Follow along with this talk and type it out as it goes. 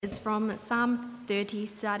Is from Psalm 30,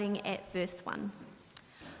 starting at verse 1.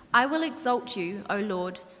 I will exalt you, O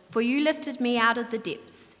Lord, for you lifted me out of the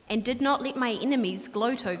depths and did not let my enemies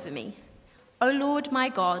gloat over me. O Lord my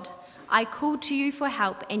God, I called to you for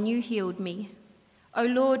help and you healed me. O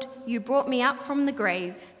Lord, you brought me up from the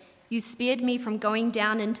grave. You spared me from going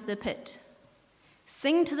down into the pit.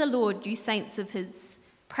 Sing to the Lord, you saints of his.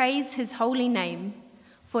 Praise his holy name.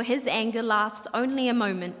 For his anger lasts only a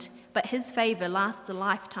moment, but his favor lasts a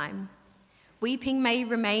lifetime. Weeping may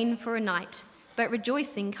remain for a night, but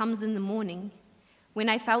rejoicing comes in the morning. When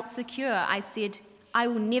I felt secure, I said, I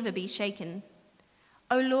will never be shaken.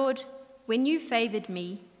 O Lord, when you favored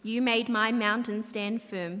me, you made my mountain stand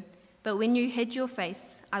firm, but when you hid your face,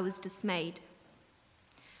 I was dismayed.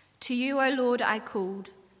 To you, O Lord, I called.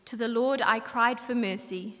 To the Lord I cried for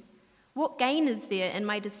mercy. What gain is there in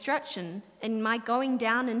my destruction, in my going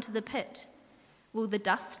down into the pit? Will the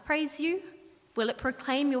dust praise you? Will it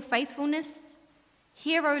proclaim your faithfulness?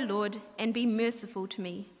 Hear, O Lord, and be merciful to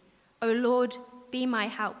me. O Lord, be my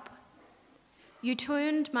help. You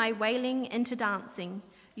turned my wailing into dancing.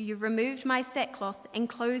 You removed my sackcloth and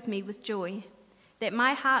clothed me with joy, that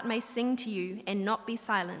my heart may sing to you and not be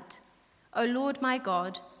silent. O Lord my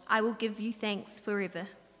God, I will give you thanks forever.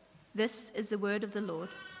 This is the word of the Lord.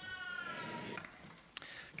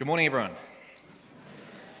 Good morning, everyone.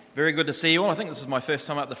 Very good to see you all. I think this is my first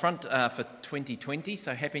time up the front for 2020,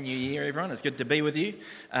 so Happy New Year, everyone. It's good to be with you.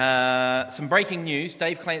 Some breaking news.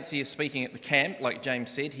 Dave Clancy is speaking at the camp, like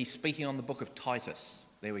James said. He's speaking on the book of Titus.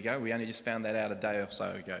 There we go. We only just found that out a day or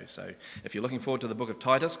so ago. So if you're looking forward to the book of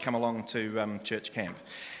Titus, come along to church camp.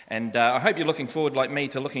 And I hope you're looking forward, like me,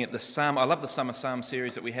 to looking at the Psalm. I love the Summer Psalm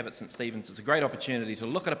series that we have at St. Stephen's. It's a great opportunity to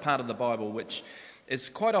look at a part of the Bible which is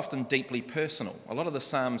quite often deeply personal. A lot of the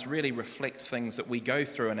Psalms really reflect things that we go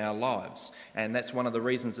through in our lives, and that's one of the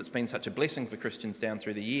reasons it's been such a blessing for Christians down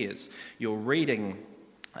through the years. You're reading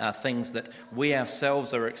things that we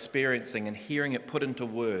ourselves are experiencing, and hearing it put into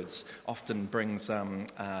words often brings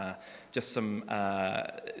just some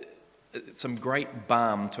great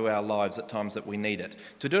balm to our lives at times that we need it.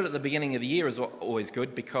 To do it at the beginning of the year is always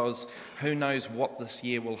good, because who knows what this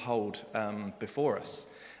year will hold before us.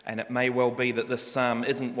 And it may well be that this psalm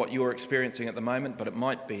isn't what you're experiencing at the moment, but it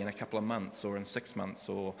might be in a couple of months or in 6 months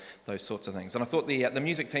or those sorts of things. And I thought the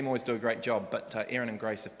music team always do a great job, but Aaron and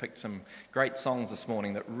Grace have picked some great songs this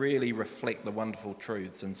morning that really reflect the wonderful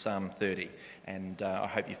truths in Psalm 30. And I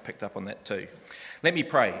hope you've picked up on that too. Let me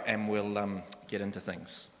pray and we'll get into things.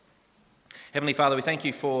 Heavenly Father, we thank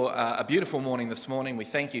you for a beautiful morning this morning. We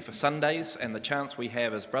thank you for Sundays and the chance we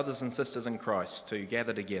have as brothers and sisters in Christ to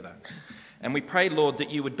gather together. And we pray, Lord, that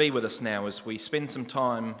you would be with us now as we spend some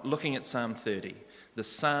time looking at Psalm 30, the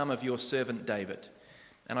psalm of your servant David.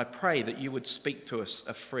 And I pray that you would speak to us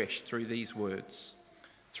afresh through these words,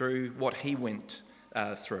 through what he went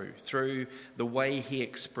through the way he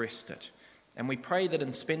expressed it. And we pray that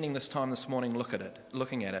in spending this time this morning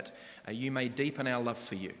looking at it, you may deepen our love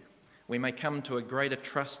for you. We may come to a greater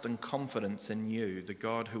trust and confidence in you, the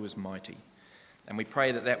God who is mighty. And we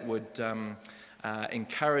pray that that would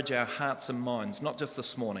encourage our hearts and minds, not just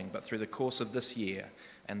this morning, but through the course of this year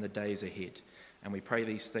and the days ahead. And we pray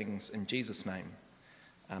these things in Jesus' name.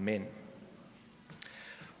 Amen.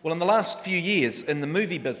 Well, in the last few years in the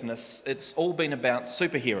movie business, it's all been about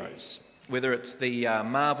superheroes. Whether it's the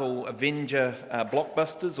Marvel Avenger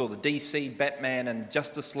blockbusters or the DC Batman and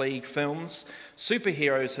Justice League films,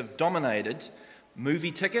 superheroes have dominated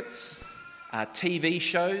movie tickets, TV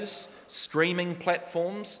shows, streaming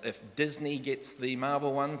platforms. If Disney gets the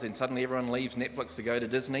Marvel ones, then suddenly everyone leaves Netflix to go to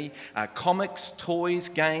Disney. Comics, toys,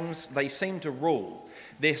 games, they seem to rule.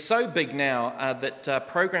 They're so big now that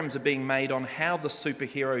programs are being made on how the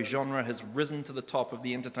superhero genre has risen to the top of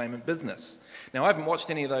the entertainment business. Now, I haven't watched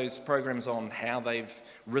any of those programs on how they've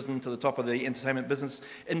risen to the top of the entertainment business,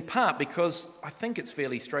 in part because I think it's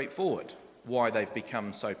fairly straightforward why they've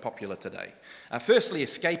become so popular today. Firstly,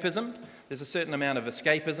 escapism. There's a certain amount of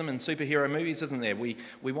escapism in superhero movies, isn't there? We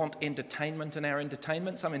want entertainment in our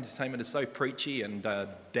entertainment. Some entertainment is so preachy and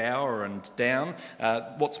dour and down.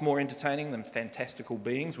 What's more entertaining than fantastical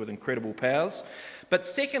beings with incredible powers? But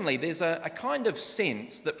secondly, there's a kind of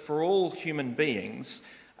sense that for all human beings,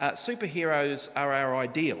 superheroes are our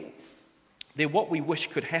ideal. They're what we wish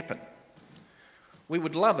could happen. We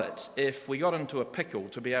would love it if we got into a pickle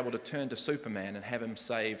to be able to turn to Superman and have him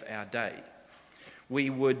save our day. We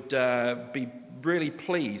would be really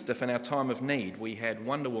pleased if in our time of need we had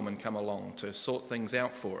Wonder Woman come along to sort things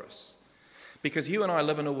out for us. Because you and I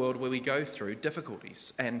live in a world where we go through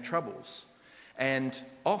difficulties and troubles, and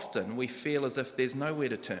often we feel as if there's nowhere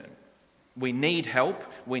to turn. We need help,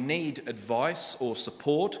 we need advice or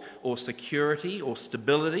support or security or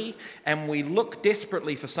stability, and we look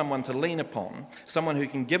desperately for someone to lean upon, someone who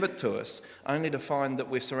can give it to us, only to find that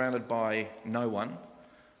we're surrounded by no one,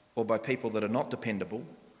 or by people that are not dependable,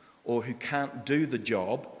 or who can't do the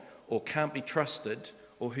job, or can't be trusted,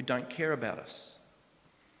 or who don't care about us.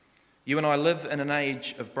 You and I live in an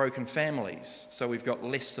age of broken families, so we've got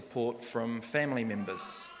less support from family members.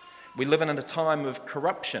 We live in a time of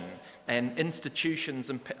corruption and institutions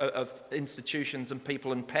and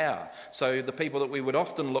people in power. So the people that we would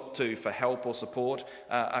often look to for help or support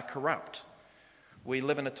are corrupt. We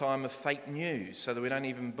live in a time of fake news, so that we don't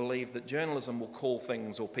even believe that journalism will call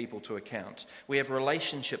things or people to account. We have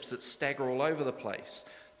relationships that stagger all over the place.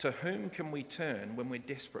 To whom can we turn when we're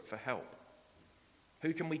desperate for help?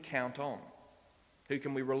 Who can we count on? Who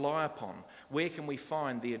can we rely upon? Where can we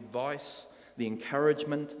find the advice, the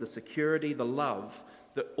encouragement, the security, the love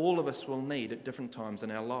that all of us will need at different times in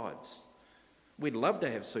our lives? We'd love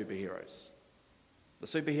to have superheroes. The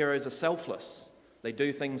superheroes are selfless. They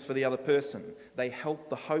do things for the other person. They help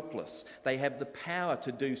the hopeless. They have the power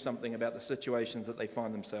to do something about the situations that they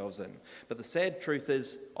find themselves in. But the sad truth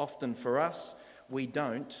is, often for us, we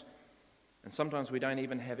don't. And sometimes we don't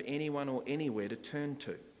even have anyone or anywhere to turn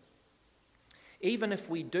to. Even if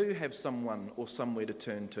we do have someone or somewhere to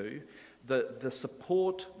turn to, the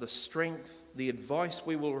support, the strength, the advice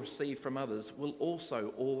we will receive from others will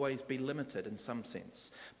also always be limited in some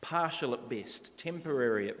sense. Partial at best,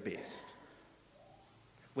 temporary at best.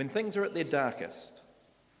 When things are at their darkest,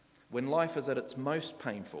 when life is at its most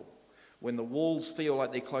painful, when the walls feel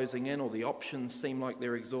like they're closing in or the options seem like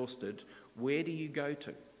they're exhausted, where do you go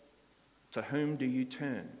to? To whom do you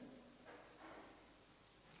turn?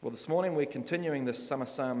 Well, this morning we're continuing this Summer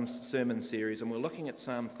Psalms sermon series, and we're looking at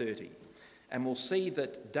Psalm 30. And we'll see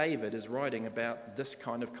that David is writing about this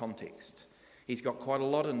kind of context. He's got quite a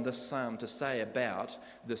lot in this psalm to say about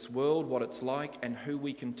this world, what it's like, and who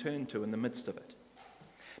we can turn to in the midst of it.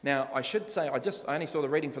 Now, I should say, I only saw the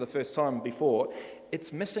reading for the first time before.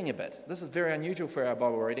 It's missing a bit. This is very unusual for our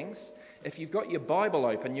Bible readings. If you've got your Bible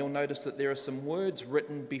open, you'll notice that there are some words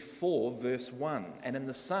written before verse 1. And in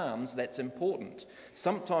the Psalms, that's important.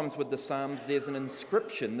 Sometimes with the Psalms, there's an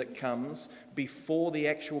inscription that comes before the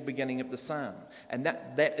actual beginning of the Psalm. And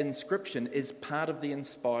that inscription is part of the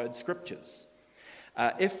inspired scriptures.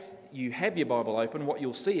 If you have your Bible open, what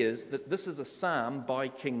you'll see is that this is a psalm by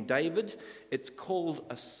King David. It's called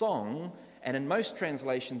a song, and in most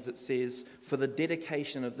translations it says, for the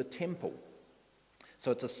dedication of the temple.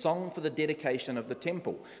 So it's a song for the dedication of the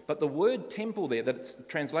temple. But the word temple there, that it's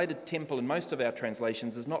translated temple in most of our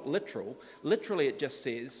translations, is not literal. Literally it just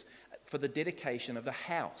says, for the dedication of the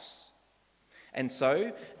house. And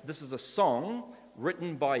so this is a song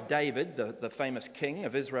written by David, the famous king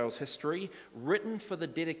of Israel's history, written for the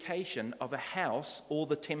dedication of a house or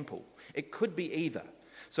the temple. It could be either.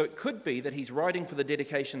 So it could be that he's writing for the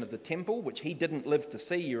dedication of the temple, which he didn't live to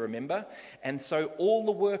see, you remember. And so all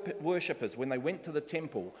the worshippers, when they went to the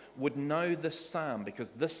temple, would know this psalm, because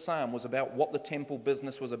this psalm was about what the temple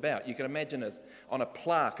business was about. You can imagine it on a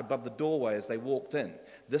plaque above the doorway as they walked in.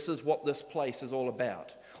 This is what this place is all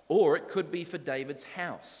about. Or it could be for David's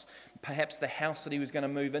house. Perhaps the house that he was going to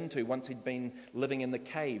move into once he'd been living in the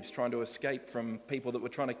caves trying to escape from people that were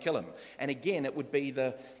trying to kill him. And again, it would be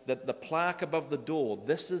the plaque above the door.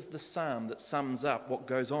 This is the psalm that sums up what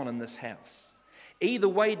goes on in this house. Either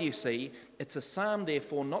way, do you see, it's a psalm,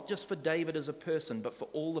 therefore, not just for David as a person, but for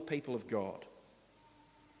all the people of God.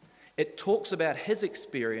 It talks about his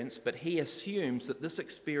experience, but he assumes that this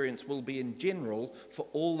experience will be in general for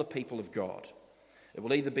all the people of God. It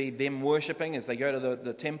will either be them worshipping as they go to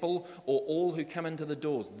the temple, or all who come into the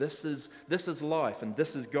doors. This is life, and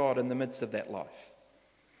this is God in the midst of that life.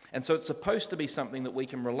 And so it's supposed to be something that we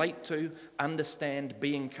can relate to, understand,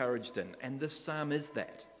 be encouraged in. And this psalm is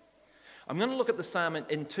that. I'm going to look at the psalm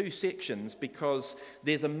in two sections, because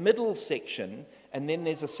there's a middle section and then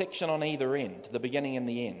there's a section on either end, the beginning and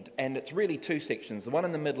the end. And it's really two sections. The one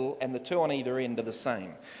in the middle and the two on either end are the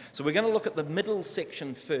same. So we're going to look at the middle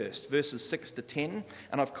section first, verses 6 to 10.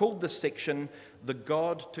 And I've called this section, The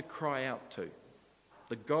God to Cry Out To.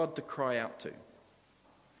 The God to Cry Out To.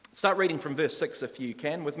 Start reading from verse 6 if you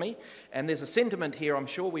can with me. And there's a sentiment here I'm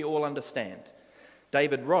sure we all understand.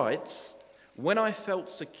 David writes, "When I felt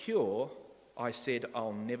secure, I said,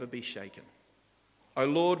 I'll never be shaken. O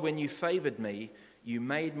Lord, when you favoured me, you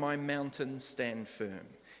made my mountains stand firm."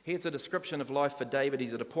 Here's a description of life for David.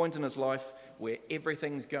 He's at a point in his life where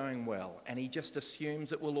everything's going well, and he just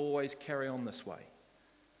assumes it will always carry on this way.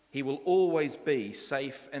 He will always be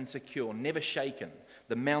safe and secure, never shaken,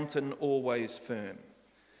 the mountain always firm.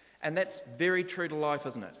 And that's very true to life,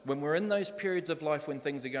 isn't it? When we're in those periods of life when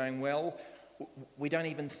things are going well, we don't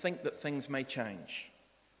even think that things may change.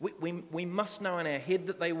 We must know in our head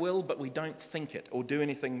that they will, but we don't think it or do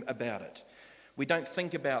anything about it. We don't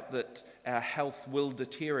think about that our health will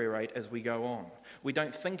deteriorate as we go on. We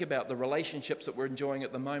don't think about the relationships that we're enjoying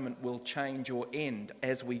at the moment will change or end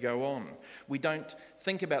as we go on. We don't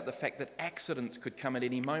think about the fact that accidents could come at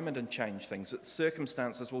any moment and change things, that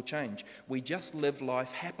circumstances will change. We just live life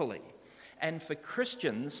happily. And for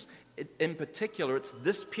Christians in particular, it's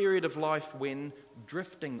this period of life when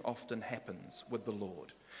drifting often happens with the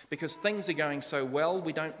Lord. Because things are going so well,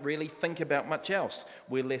 we don't really think about much else.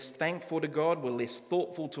 We're less thankful to God, we're less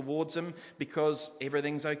thoughtful towards Him because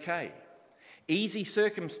everything's okay. Easy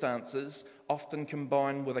circumstances often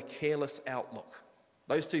combine with a careless outlook.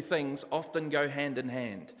 Those two things often go hand in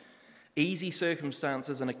hand. Easy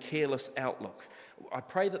circumstances and a careless outlook. I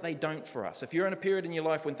pray that they don't for us. If you're in a period in your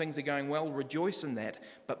life when things are going well, rejoice in that,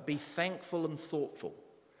 but be thankful and thoughtful.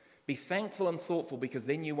 Be thankful and thoughtful, because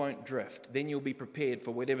then you won't drift. Then you'll be prepared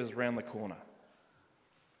for whatever's around the corner.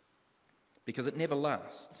 Because it never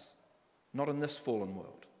lasts. Not in this fallen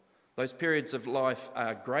world. Those periods of life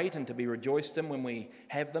are great and to be rejoiced in when we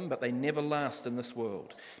have them, but they never last in this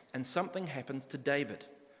world. And something happens to David.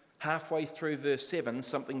 Halfway through verse 7,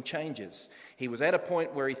 something changes. He was at a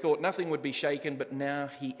point where he thought nothing would be shaken, but now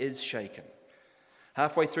he is shaken.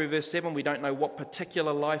 Halfway through verse 7, we don't know what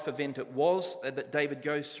particular life event it was that David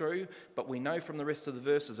goes through, but we know from the rest of the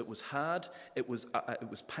verses it was hard, it was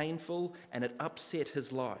painful, and it upset his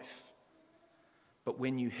life. But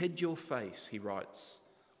when you hid your face, he writes,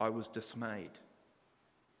 I was dismayed.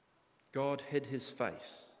 God hid his face.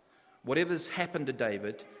 Whatever's happened to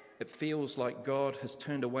David, it feels like God has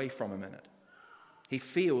turned away from him in it. He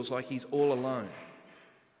feels like he's all alone.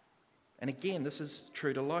 And again, this is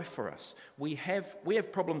true to life for us. We have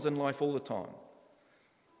problems in life all the time.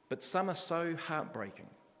 But some are so heartbreaking.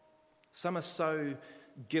 Some are so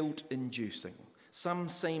guilt-inducing.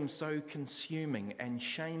 Some seem so consuming and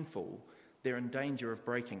shameful, they're in danger of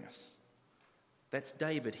breaking us. That's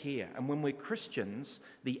David here. And when we're Christians,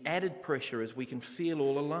 the added pressure is we can feel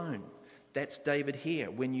all alone. That's David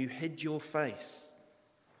here. When you hid your face,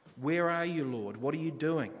 where are you, Lord? What are you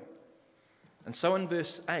doing? And so in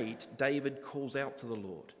verse 8, David calls out to the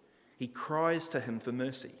Lord. He cries to him for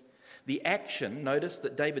mercy. The action, notice,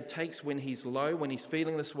 that David takes when he's low, when he's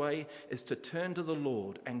feeling this way, is to turn to the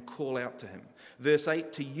Lord and call out to him. Verse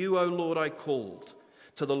 8, to you, O Lord, I called.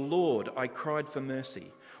 To the Lord I cried for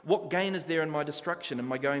mercy. What gain is there in my destruction and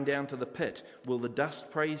my going down to the pit? Will the dust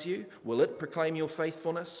praise you? Will it proclaim your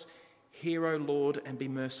faithfulness? Hear, O Lord, and be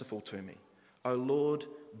merciful to me. O Lord,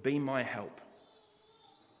 be my help.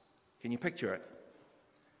 Can you picture it?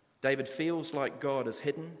 David feels like God is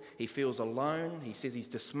hidden. He feels alone. He says he's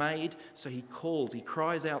dismayed. So he calls, he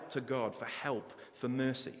cries out to God for help, for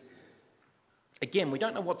mercy. Again, we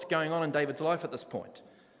don't know what's going on in David's life at this point.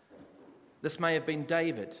 This may have been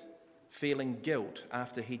David feeling guilt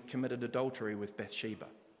after he'd committed adultery with Bathsheba.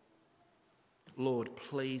 Lord,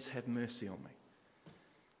 please have mercy on me.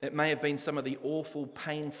 It may have been some of the awful,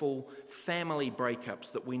 painful family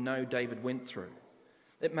breakups that we know David went through.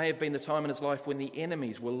 It may have been the time in his life when the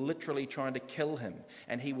enemies were literally trying to kill him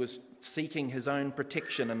and he was seeking his own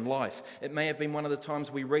protection and life. It may have been one of the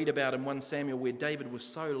times we read about in 1 Samuel where David was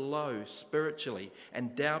so low spiritually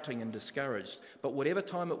and doubting and discouraged. But whatever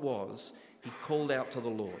time it was, he called out to the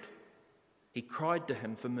Lord. He cried to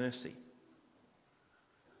him for mercy.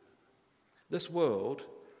 This world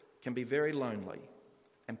can be very lonely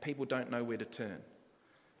and people don't know where to turn.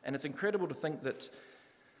 And it's incredible to think that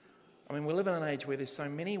we live in an age where there's so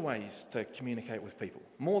many ways to communicate with people,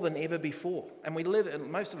 more than ever before. And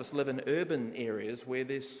most of us live in urban areas where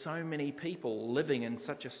there's so many people living in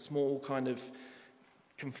such a small kind of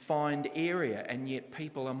confined area, and yet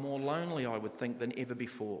people are more lonely, I would think, than ever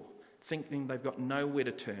before, thinking they've got nowhere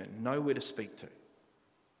to turn, nowhere to speak to.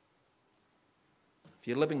 If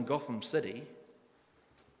you live in Gotham City,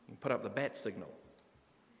 you can put up the bat signal.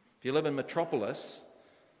 If you live in Metropolis,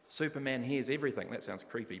 Superman hears everything. That sounds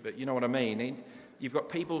creepy, but you know what I mean. You've got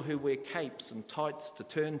people who wear capes and tights to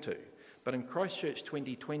turn to. But in Christchurch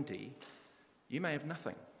 2020, you may have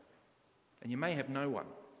nothing. And you may have no one.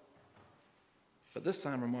 But this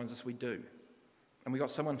psalm reminds us we do. And we've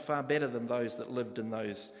got someone far better than those that lived in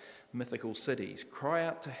those mythical cities. Cry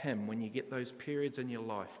out to him when you get those periods in your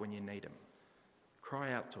life when you need him.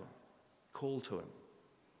 Cry out to him. Call to him.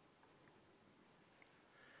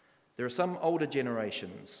 There are some older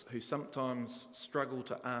generations who sometimes struggle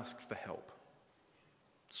to ask for help,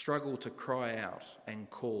 struggle to cry out and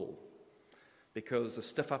call because a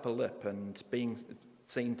stiff upper lip and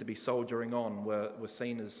seen to be soldiering on were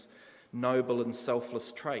seen as noble and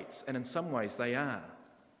selfless traits, and in some ways they are.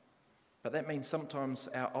 But that means sometimes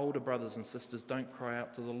our older brothers and sisters don't cry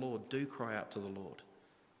out to the Lord, do cry out to the Lord.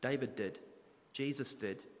 David did. Jesus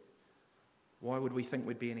did. Why would we think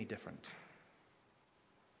we'd be any different?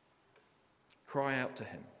 Cry out to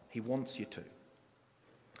him. He wants you to.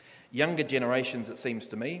 Younger generations, it seems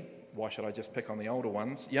to me, why should I just pick on the older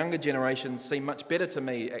ones? Younger generations seem much better to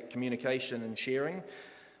me at communication and sharing,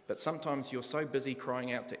 but sometimes you're so busy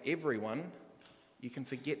crying out to everyone, you can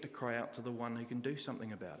forget to cry out to the one who can do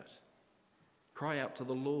something about it. Cry out to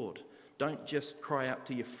the Lord. Don't just cry out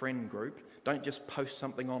to your friend group. Don't just post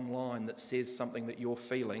something online that says something that you're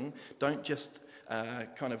feeling. Don't just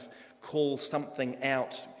kind of call something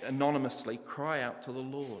out anonymously. Cry out to the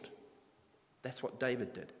Lord. That's what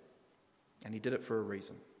David did. And he did it for a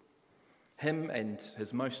reason. Him and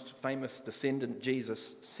his most famous descendant, Jesus,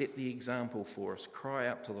 set the example for us. Cry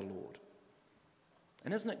out to the Lord.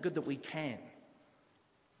 And isn't it good that we can?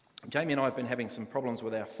 Jamie and I have been having some problems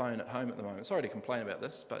with our phone at home at the moment. Sorry to complain about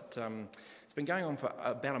this, but it's been going on for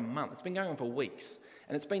about a month. It's been going on for weeks,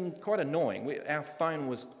 and it's been quite annoying. Our phone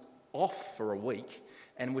was off for a week,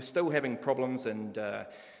 and we're still having problems, and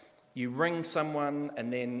you ring someone,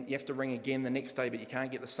 and then you have to ring again the next day, but you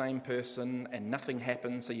can't get the same person, and nothing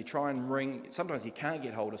happens, so you try and ring. Sometimes you can't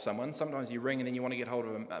get hold of someone. Sometimes you ring, and then you want to get hold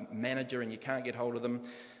of a manager, and you can't get hold of them.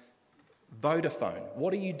 Vodafone,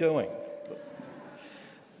 what are you doing?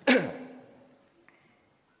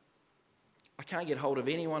 I can't get hold of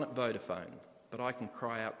anyone at Vodafone, but I can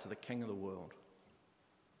cry out to the King of the world.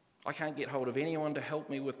 I can't get hold of anyone to help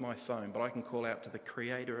me with my phone, but I can call out to the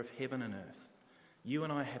Creator of heaven and earth. You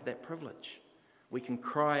and I have that privilege. We can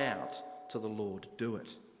cry out to the Lord. Do it.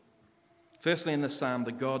 Firstly, in the psalm,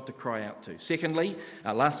 the God to cry out to. Secondly,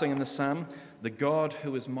 last thing in the psalm, the God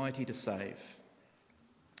who is mighty to save.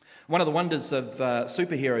 One of the wonders of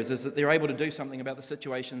superheroes is that they're able to do something about the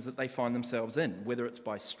situations that they find themselves in, whether it's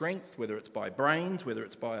by strength, whether it's by brains, whether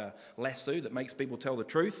it's by a lasso that makes people tell the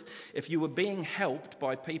truth. If you were being helped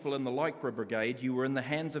by people in the Lycra Brigade, you were in the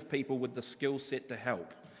hands of people with the skill set to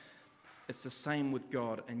help. It's the same with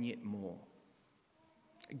God, and yet more.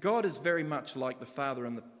 God is very much like the father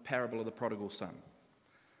in the parable of the prodigal son.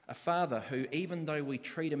 A father who, even though we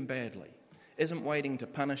treat him badly, isn't waiting to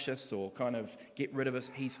punish us or kind of get rid of us.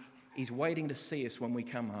 He's waiting to see us when we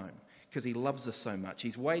come home because he loves us so much.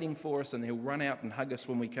 He's waiting for us, and he'll run out and hug us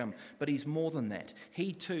when we come. But he's more than that.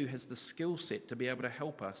 He too has the skill set to be able to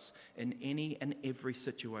help us in any and every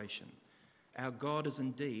situation. Our God is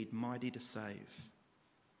indeed mighty to save.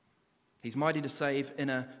 He's mighty to save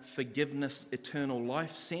in a forgiveness, eternal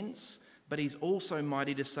life sense, but he's also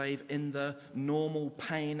mighty to save in the normal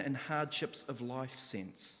pain and hardships of life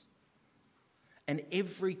sense. And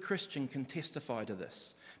every Christian can testify to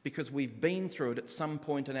this because we've been through it at some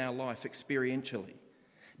point in our life experientially.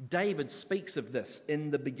 David speaks of this in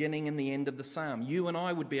the beginning and the end of the psalm. You and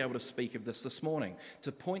I would be able to speak of this morning,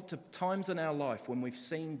 to point to times in our life when we've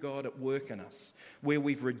seen God at work in us, where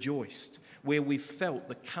we've rejoiced, where we've felt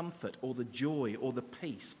the comfort or the joy or the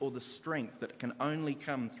peace or the strength that can only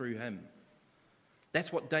come through him.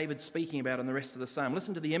 That's what David's speaking about in the rest of the psalm.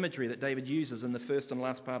 Listen to the imagery that David uses in the first and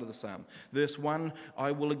last part of the psalm. Verse 1,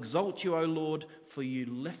 I will exalt you, O Lord, for you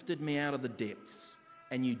lifted me out of the depths,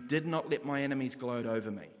 and you did not let my enemies gloat over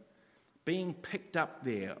me. Being picked up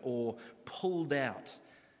there or pulled out,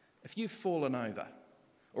 if you've fallen over,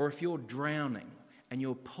 or if you're drowning and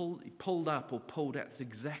you're pulled up or pulled out, it's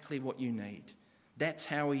exactly what you need. That's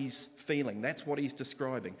how he's feeling. That's what he's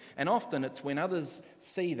describing. And often it's when others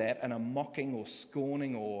see that and are mocking or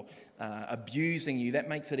scorning or abusing you, that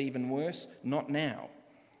makes it even worse. Not now.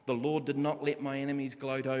 The Lord did not let my enemies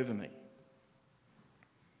gloat over me.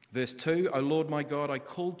 Verse 2, O Lord my God, I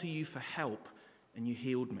called to you for help and you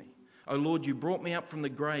healed me. O Lord, you brought me up from the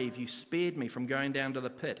grave. You spared me from going down to the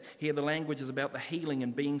pit. Here the language is about the healing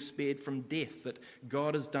and being spared from death that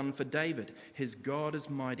God has done for David. His God is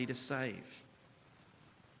mighty to save.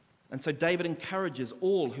 And so David encourages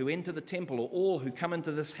all who enter the temple or all who come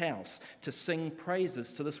into this house to sing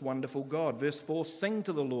praises to this wonderful God. Verse 4, sing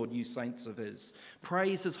to the Lord, you saints of his.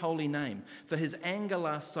 Praise his holy name. For his anger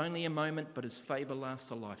lasts only a moment, but his favour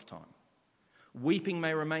lasts a lifetime. Weeping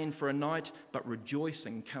may remain for a night, but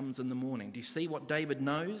rejoicing comes in the morning. Do you see what David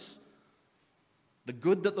knows? The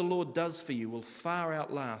good that the Lord does for you will far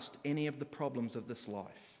outlast any of the problems of this life.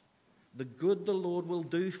 The good the Lord will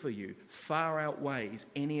do for you far outweighs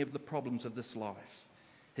any of the problems of this life.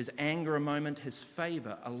 His anger a moment, his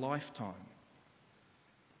favour a lifetime.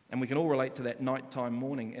 And we can all relate to that nighttime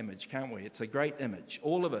morning image, can't we? It's a great image.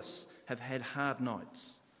 All of us have had hard nights.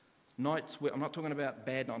 Nights where, I'm not talking about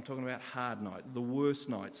bad nights, I'm talking about hard nights, the worst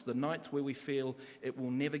nights, the nights where we feel it will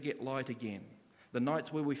never get light again, the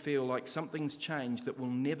nights where we feel like something's changed that will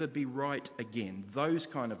never be right again, those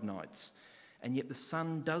kind of nights. And yet the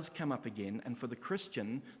sun does come up again, and for the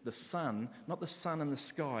Christian, the sun, not the sun in the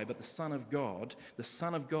sky, but the Son of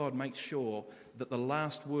God makes sure that the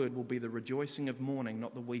last word will be the rejoicing of morning,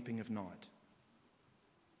 not the weeping of night.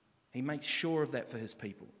 He makes sure of that for his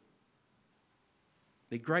people.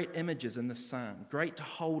 They're great images in the psalm, great to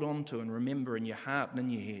hold on to and remember in your heart and in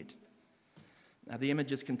your head. Now the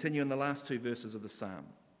images continue in the last two verses of the psalm.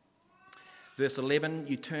 Verse 11,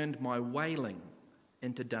 you turned my wailing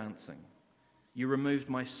into dancing. You removed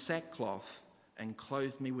my sackcloth and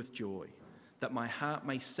clothed me with joy, that my heart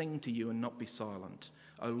may sing to you and not be silent.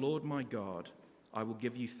 O Lord my God, I will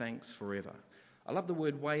give you thanks forever. I love the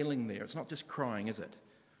word wailing there. It's not just crying, is it?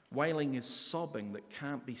 Wailing is sobbing that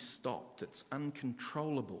can't be stopped. It's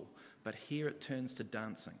uncontrollable, but here it turns to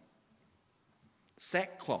dancing.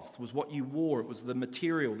 Sackcloth was what you wore. It was the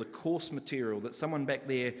material, the coarse material that someone back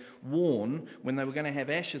there worn when they were going to have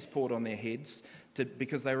ashes poured on their heads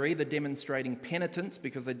because they were either demonstrating penitence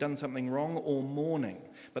because they'd done something wrong or mourning.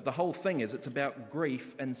 But the whole thing is it's about grief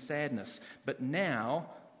and sadness. But now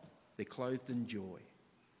they're clothed in joy.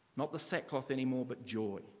 Not the sackcloth anymore, but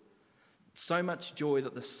joy. So much joy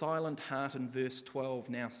that the silent heart in verse 12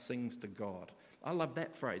 now sings to God. I love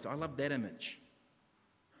that phrase. I love that image.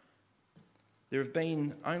 There have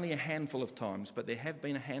been only a handful of times, but there have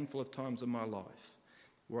been a handful of times in my life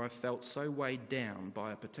where I felt so weighed down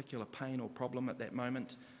by a particular pain or problem at that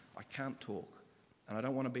moment, I can't talk and I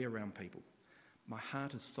don't want to be around people. My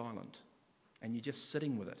heart is silent and you're just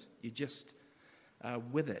sitting with it. You're just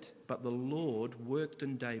with it. But the Lord worked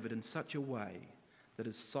in David in such a way that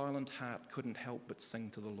his silent heart couldn't help but sing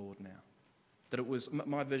to the Lord now. That it was,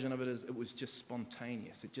 my vision of it is, it was just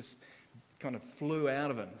spontaneous. It just kind of flew out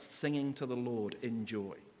of him, singing to the Lord in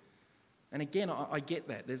joy. And again, I get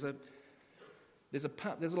that. There's a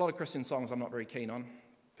lot of Christian songs I'm not very keen on,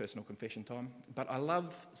 personal confession time, but I love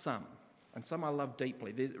some, and some I love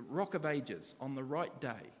deeply. There's Rock of Ages, On the Right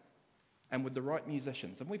Day, and with the right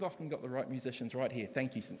musicians. And we've often got the right musicians right here.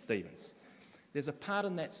 Thank you, St. Stephen's. There's a part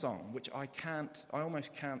in that song which I almost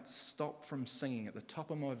can't stop from singing at the top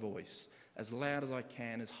of my voice, as loud as I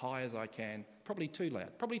can, as high as I can, probably too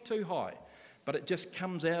loud, probably too high, but it just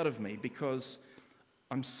comes out of me because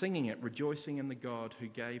I'm singing it rejoicing in the God who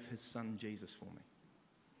gave his son Jesus for me.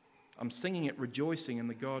 I'm singing it rejoicing in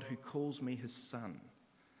the God who calls me his son.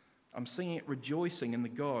 I'm singing it rejoicing in the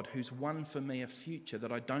God who's won for me a future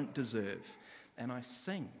that I don't deserve, and I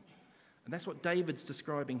sing. And that's what David's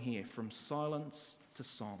describing here, from silence to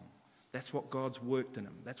song. That's what God's worked in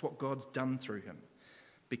him. That's what God's done through him.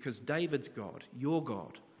 Because David's God, your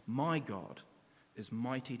God, my God, is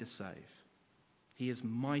mighty to save. He is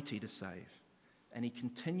mighty to save. And he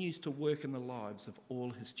continues to work in the lives of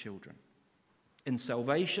all his children. In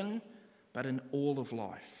salvation, but in all of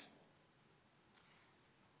life.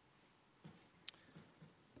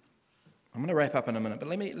 I'm going to wrap up in a minute, but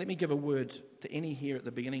let me give a word to any here at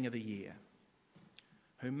the beginning of the year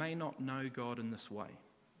who may not know God in this way.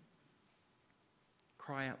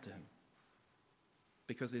 Cry out to him,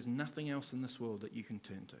 because there's nothing else in this world that you can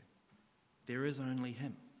turn to. There is only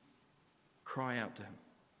him. Cry out to him.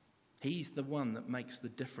 He's the one that makes the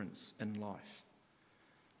difference in life.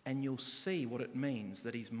 And you'll see what it means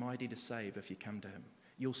that he's mighty to save if you come to him.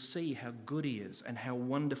 You'll see how good he is and how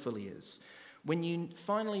wonderful he is. When you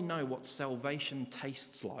finally know what salvation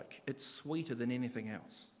tastes like, it's sweeter than anything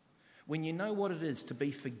else. When you know what it is to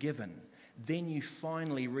be forgiven, then you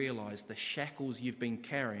finally realise the shackles you've been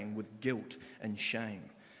carrying with guilt and shame.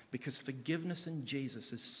 Because forgiveness in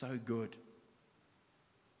Jesus is so good.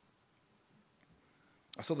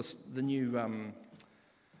 I saw the new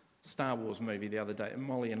Star Wars movie the other day.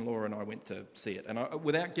 Molly and Laura and I went to see it. And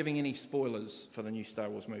without giving any spoilers for the new Star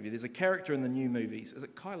Wars movie, there's a character in the new movies. Is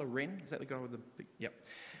it Kylo Ren? Is that the guy with the big... Yep.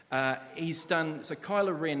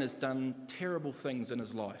 Kylo Ren has done terrible things in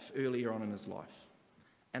his life, earlier on in his life.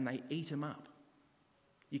 And they eat him up.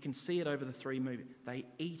 You can see it over the three movies. They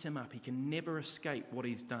eat him up. He can never escape what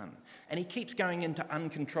he's done. And he keeps going into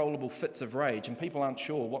uncontrollable fits of rage, and people aren't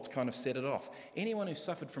sure what's kind of set it off. Anyone who's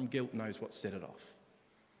suffered from guilt knows what set it off.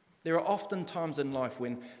 There are often times in life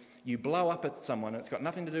when you blow up at someone and it's got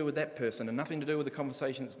nothing to do with that person and nothing to do with the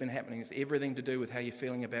conversation that's been happening. It's everything to do with how you're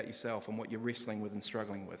feeling about yourself and what you're wrestling with and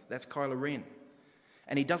struggling with. That's Kylo Ren.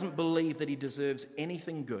 And he doesn't believe that he deserves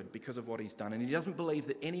anything good because of what he's done. And he doesn't believe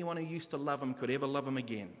that anyone who used to love him could ever love him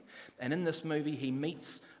again. And in this movie, he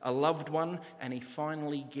meets a loved one and he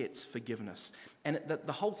finally gets forgiveness. And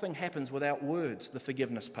the whole thing happens without words, the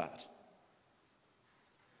forgiveness part.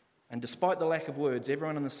 And despite the lack of words,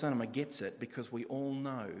 everyone in the cinema gets it because we all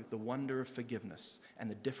know the wonder of forgiveness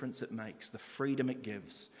and the difference it makes, the freedom it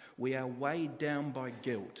gives. We are weighed down by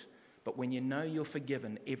guilt, but when you know you're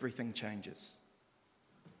forgiven, everything changes.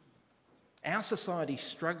 Our society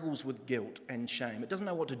struggles with guilt and shame. It doesn't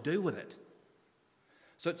know what to do with it.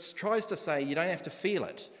 So it tries to say you don't have to feel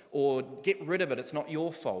it, or get rid of it, it's not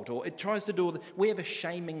your fault. Or it tries to do we have a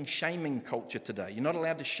shaming culture today. You're not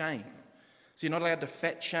allowed to shame. So you're not allowed to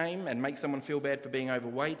fat shame and make someone feel bad for being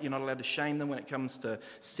overweight. You're not allowed to shame them when it comes to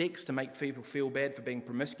sex, to make people feel bad for being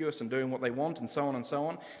promiscuous and doing what they want, and so on and so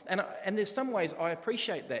on. And there's some ways I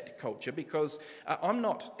appreciate that culture because I'm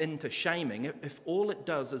not into shaming if all it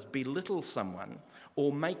does is belittle someone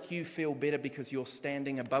or make you feel better because you're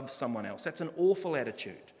standing above someone else. That's an awful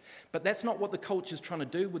attitude. But that's not what the culture is trying to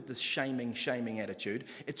do with this shaming attitude.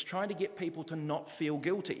 It's trying to get people to not feel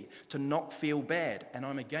guilty, to not feel bad. And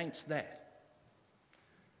I'm against that.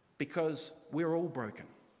 Because we're all broken.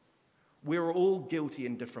 We're all guilty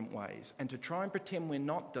in different ways. And to try and pretend we're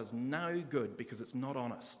not does no good because it's not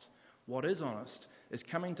honest. What is honest is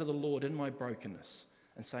coming to the Lord in my brokenness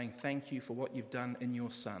and saying, thank you for what you've done in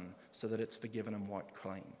your Son so that it's forgiven and wiped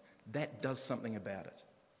clean. That does something about it.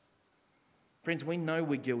 Friends, we know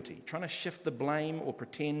we're guilty. Trying to shift the blame or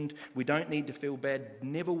pretend we don't need to feel bad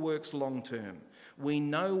never works long term. We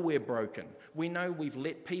know we're broken. We know we've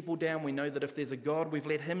let people down. We know that if there's a God, we've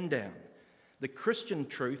let him down. The Christian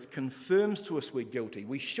truth confirms to us we're guilty.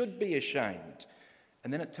 We should be ashamed.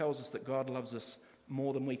 And then it tells us that God loves us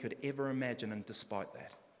more than we could ever imagine, and despite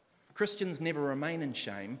that. Christians never remain in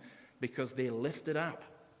shame because they're lifted up.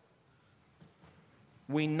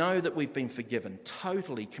 We know that we've been forgiven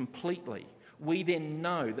totally, completely. We then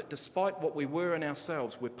know that despite what we were in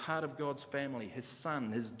ourselves, we're part of God's family, his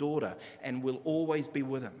son, his daughter, and will always be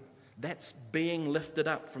with him. That's being lifted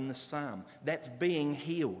up from the psalm. That's being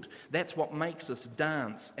healed. That's what makes us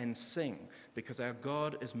dance and sing, because our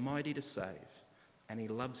God is mighty to save, and he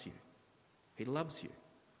loves you. He loves you.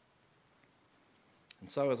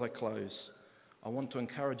 And so as I close, I want to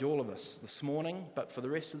encourage all of us this morning, but for the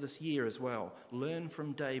rest of this year as well, learn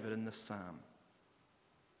from David in this psalm.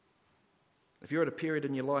 If you're at a period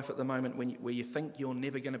in your life at the moment where you think you're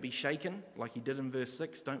never going to be shaken, like you did in verse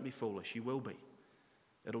 6, don't be foolish, you will be.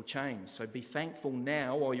 It'll change. So be thankful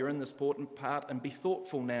now while you're in this important part, and be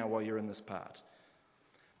thoughtful now while you're in this part.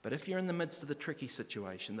 But if you're in the midst of the tricky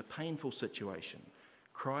situation, the painful situation,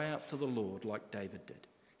 cry out to the Lord like David did.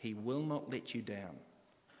 He will not let you down.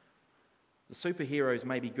 The superheroes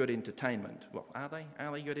may be good entertainment. Well, are they?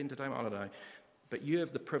 Are they good entertainment? I don't know. But you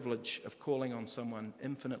have the privilege of calling on someone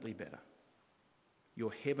infinitely better.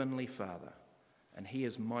 Your heavenly Father, and he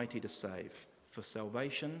is mighty to save for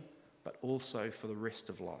salvation, but also for the rest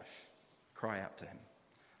of life. Cry out to him.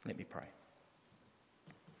 Let me pray.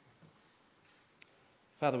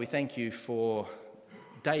 Father, we thank you for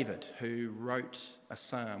David, who wrote a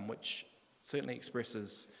psalm which certainly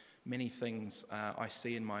expresses many things I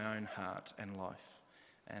see in my own heart and life,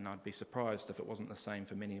 and I'd be surprised if it wasn't the same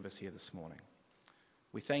for many of us here this morning.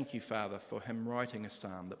 We thank you, Father, for him writing a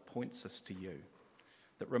psalm that points us to you,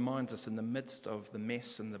 that reminds us in the midst of the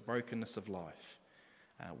mess and the brokenness of life,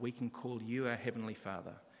 we can call you our Heavenly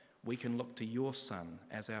Father. We can look to your Son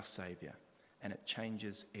as our Saviour, and it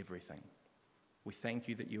changes everything. We thank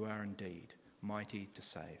you that you are indeed mighty to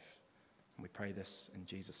save. And we pray this in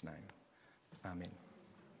Jesus' name. Amen.